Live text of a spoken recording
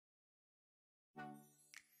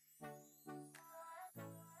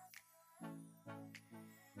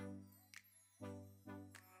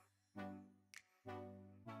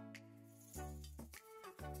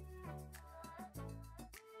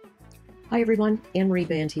Hi everyone, Anne-Marie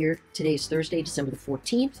Band here. Today is Thursday, December the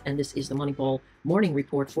 14th, and this is the Moneyball Morning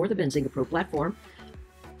Report for the Benzinga Pro platform.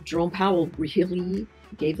 Jerome Powell really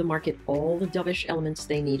gave the market all the dovish elements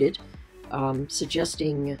they needed,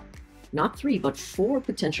 suggesting not 3 but 4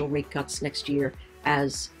 potential rate cuts next year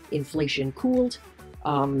as inflation cooled.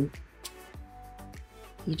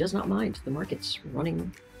 He does not mind the markets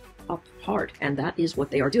running up hard, and that is what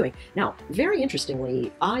they are doing. Now, very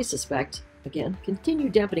interestingly, I suspect, again, continue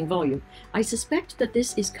dampening volume, I suspect that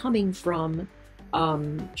this is coming from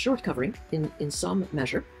short covering in some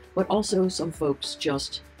measure, but also some folks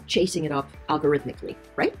just chasing it up algorithmically,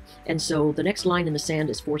 right? And so the next line in the sand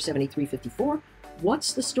is 473.54.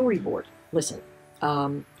 What's the storyboard? Listen,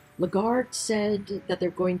 Lagarde said that they're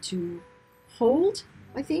going to hold,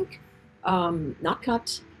 I think, not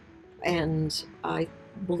cut, and I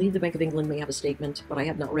believe the Bank of England may have a statement, but I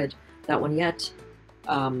have not read that one yet.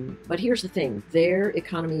 But here's the thing, their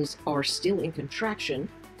economies are still in contraction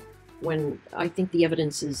when I think the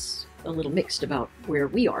evidence is a little mixed about where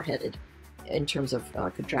we are headed in terms of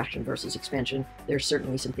contraction versus expansion. There's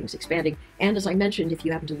certainly some things expanding. And as I mentioned, if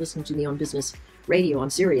you happen to listen to me on business radio on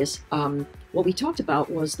Sirius, what we talked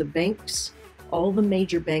about was the banks, all the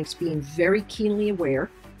major banks being very keenly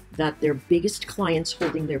aware that their biggest clients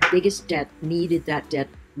holding their biggest debt needed that debt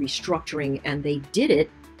restructuring, and they did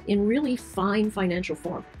it in really fine financial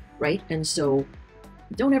form, right? And so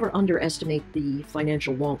don't ever underestimate the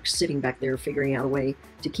financial wonks sitting back there figuring out a way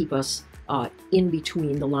to keep us in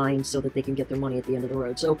between the lines so that they can get their money at the end of the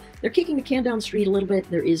road. So they're kicking the can down the street a little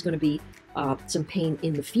bit. There is going to be some pain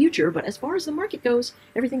in the future, but as far as the market goes,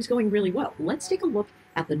 everything's going really well. Let's take a look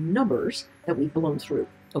at the numbers that we've blown through,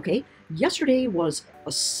 okay? Yesterday was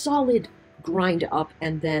a solid grind up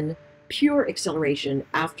and then pure acceleration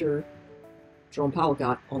after Jerome Powell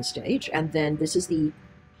got on stage. And then this is the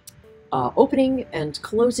opening and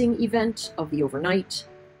closing event of the overnight,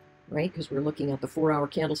 right? Because we're looking at the 4-hour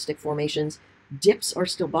candlestick formations. Dips are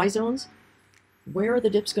still buy zones. Where are the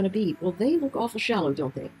dips going to be? Well, they look awful shallow,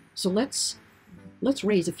 don't they? So let's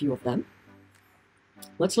raise a few of them.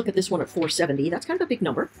 Let's look at this one at 470. That's kind of a big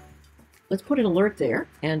number. Let's put an alert there,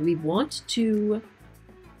 and we want to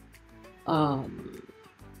do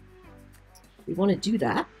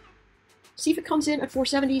that. See if it comes in at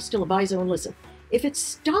 470, still a buy zone. Listen, if it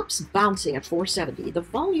stops bouncing at 470, the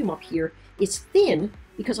volume up here is thin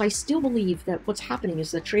because I still believe that what's happening is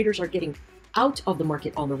that traders are getting out of the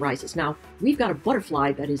market on the rises. Now, we've got a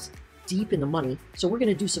butterfly that is deep in the money, so we're going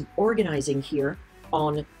to do some organizing here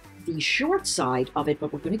on the short side of it,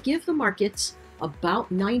 but we're going to give the markets about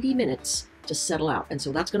 90 minutes to settle out. And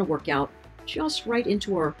so that's going to work out just right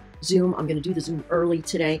into our Zoom. I'm going to do the Zoom early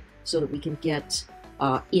today so that we can get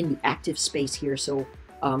in the active space here. So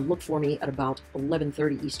look for me at about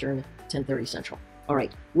 11:30 Eastern, 10:30 Central. All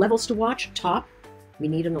right, levels to watch. Top, we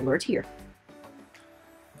need an alert here.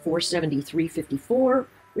 473.54.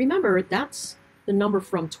 Remember, that's the number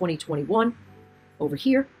from 2021 over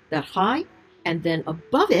here, that high. And then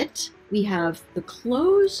above it, we have the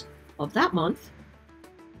close of that month,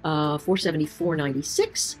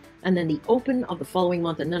 474.96. And then the open of the following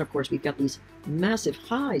month. And then, of course, we've got these massive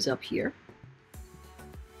highs up here.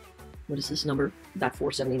 What is this number? That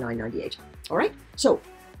 479.98. All right, so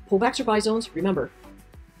pullbacks or buy zones. Remember,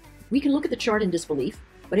 we can look at the chart in disbelief,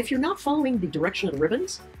 but if you're not following the direction of the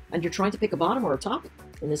ribbons and you're trying to pick a bottom or a top,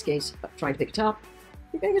 in this case, trying to pick a top,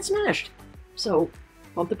 you're going to get smashed. So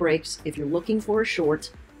pump the brakes. If you're looking for a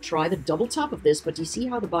short, try the double top of this, but do you see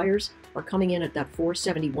how the buyers are coming in at that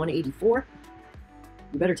 471.84?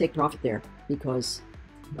 You better take profit there, because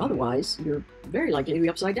otherwise you're very likely to be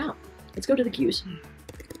upside down. Let's go to the Qs.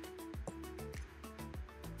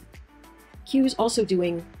 Qs also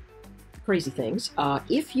doing crazy things.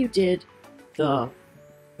 If you did the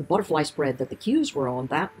butterfly spread that the Qs were on,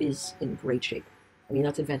 that is in great shape. I mean,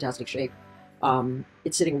 that's in fantastic shape.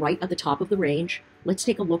 It's sitting right at the top of the range. Let's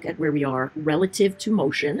take a look at where we are relative to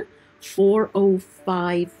motion.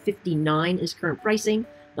 405.59 is current pricing.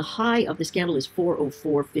 The high of this candle is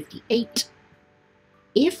 404.58.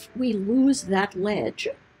 If we lose that ledge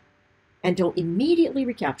and don't immediately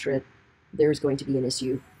recapture it, there's going to be an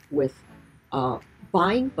issue with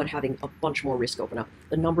buying, but having a bunch more risk open up.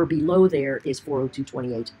 The number below there is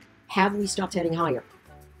 402.28. Have we stopped heading higher?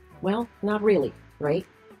 Well, not really, right?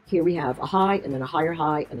 Here we have a high, and then a higher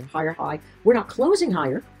high, and then a higher high. We're not closing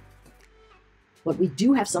higher, but we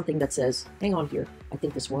do have something that says, hang on here, I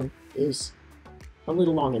think this one is a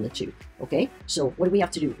little long in the tooth, okay? So what do we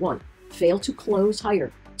have to do? 1, fail to close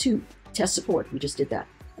higher. 2, test support. We just did that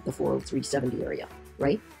at the 403.70 area,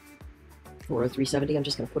 right? 403.70, I'm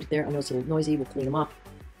just going to put it there. I know it's a little noisy, we'll clean them up.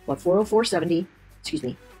 But 404.70, excuse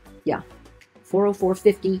me, Yeah,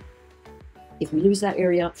 404.50. If we lose that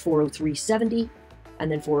area, 403.70,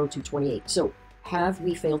 and then 402.28. So have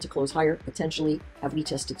we failed to close higher? Potentially. Have we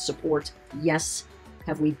tested support? Yes.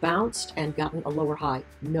 Have we bounced and gotten a lower high?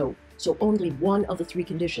 No. So only one of the three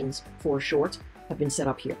conditions for a short have been set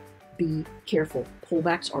up here. Be careful.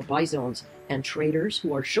 Pullbacks are buy zones, and traders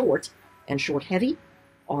who are short and short heavy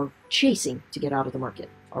are chasing to get out of the market.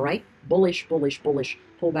 All right? Bullish, bullish, bullish.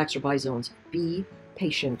 Pullbacks are buy zones. Be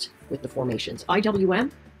patient with the formations. IWM,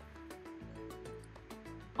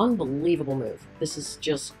 unbelievable move. This is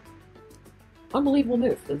just unbelievable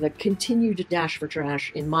move. The continued dash for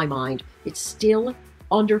trash, in my mind, it's still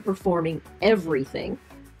underperforming everything,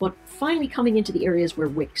 but finally coming into the areas where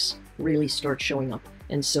wicks really start showing up.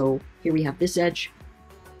 And so here we have this edge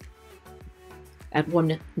at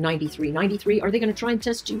 193.93. Are they going to try and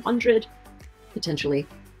test 200? Potentially,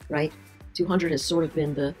 right? 200 has sort of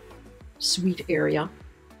been the sweet area.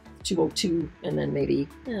 202, and then maybe,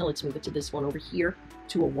 let's move it to this one over here,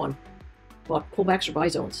 201. But pullbacks are buy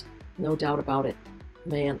zones, no doubt about it.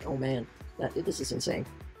 Man, oh man, this is insane.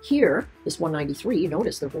 Here, this 193, you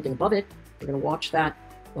notice they're holding above it. We're going to watch that.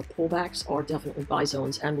 But pullbacks are definitely buy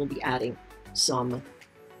zones, and we'll be adding some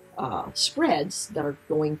spreads that are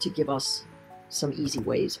going to give us some easy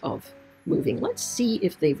ways of moving. Let's see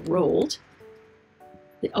if they've rolled.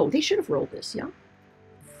 Oh, they should have rolled this, yeah?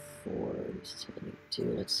 472,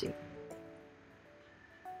 let's see.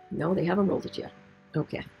 No, they haven't rolled it yet.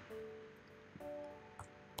 Okay.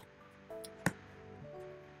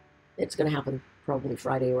 It's going to happen probably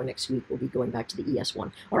Friday or next week. We'll be going back to the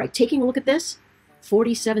ES1. All right, taking a look at this.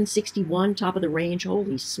 47.61, top of the range.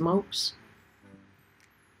 Holy smokes.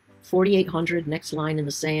 4,800, next line in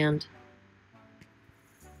the sand.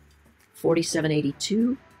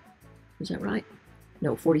 47.82. Is that right?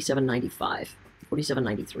 No, 47.95.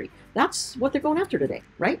 47.93. That's what they're going after today,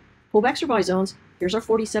 right? Pullbacks or buy zones. Here's our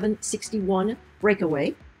 47.61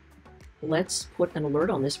 breakaway. Let's put an alert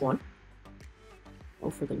on this one. Oh,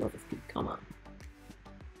 for the love of Pete, come on.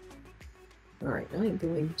 All right, I am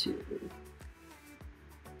going to...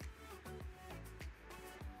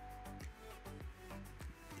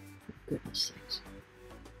 For goodness sakes.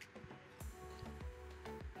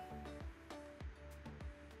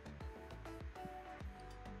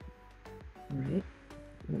 All right,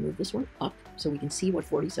 I'm going to move this one up so we can see what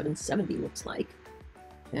 47.70 looks like.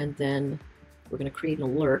 And then we're going to create an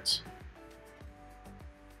alert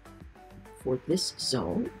for this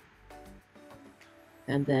zone.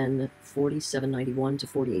 And then 47.91 to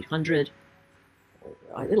 4,800.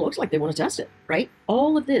 It looks like they want to test it, right?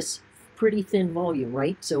 All of this pretty thin volume,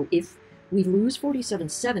 right? So if we lose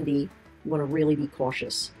 47.70, you want to really be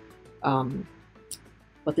cautious.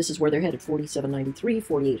 But this is where they're headed, 47.93,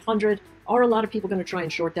 4,800. Are a lot of people going to try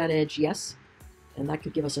and short that edge? Yes. And that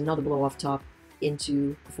could give us another blow off top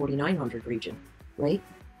into the 4,900 region, right?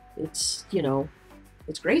 It's, you know,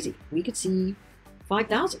 it's crazy. We could see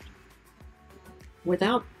 5,000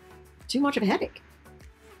 without too much of a headache.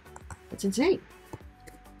 It's insane.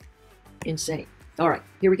 Insane. All right,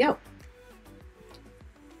 here we go.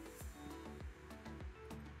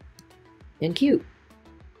 NQ.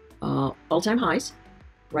 All-time highs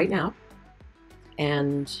right now.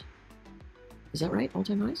 And is that right?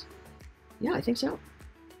 All-time highs? Yeah, I think so.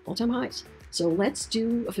 All-time highs. So let's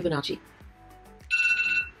do a Fibonacci.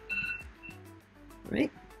 All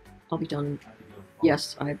right. I'll be done.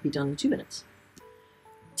 Yes, I'll be done in 2 minutes.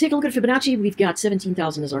 Take a look at Fibonacci. We've got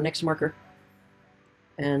 17,000 as our next marker.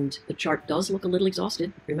 And the chart does look a little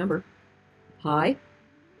exhausted. Remember, high,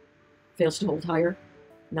 fails to hold higher.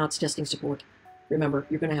 Now it's testing support. Remember,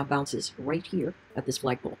 you're going to have bounces right here at this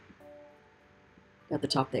flagpole. At the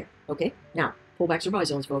top there. Okay? Now, pullbacks are buy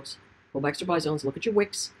zones, folks. Pullbacks are buy zones. Look at your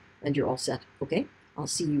wicks, and you're all set. Okay? I'll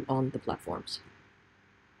see you on the platforms.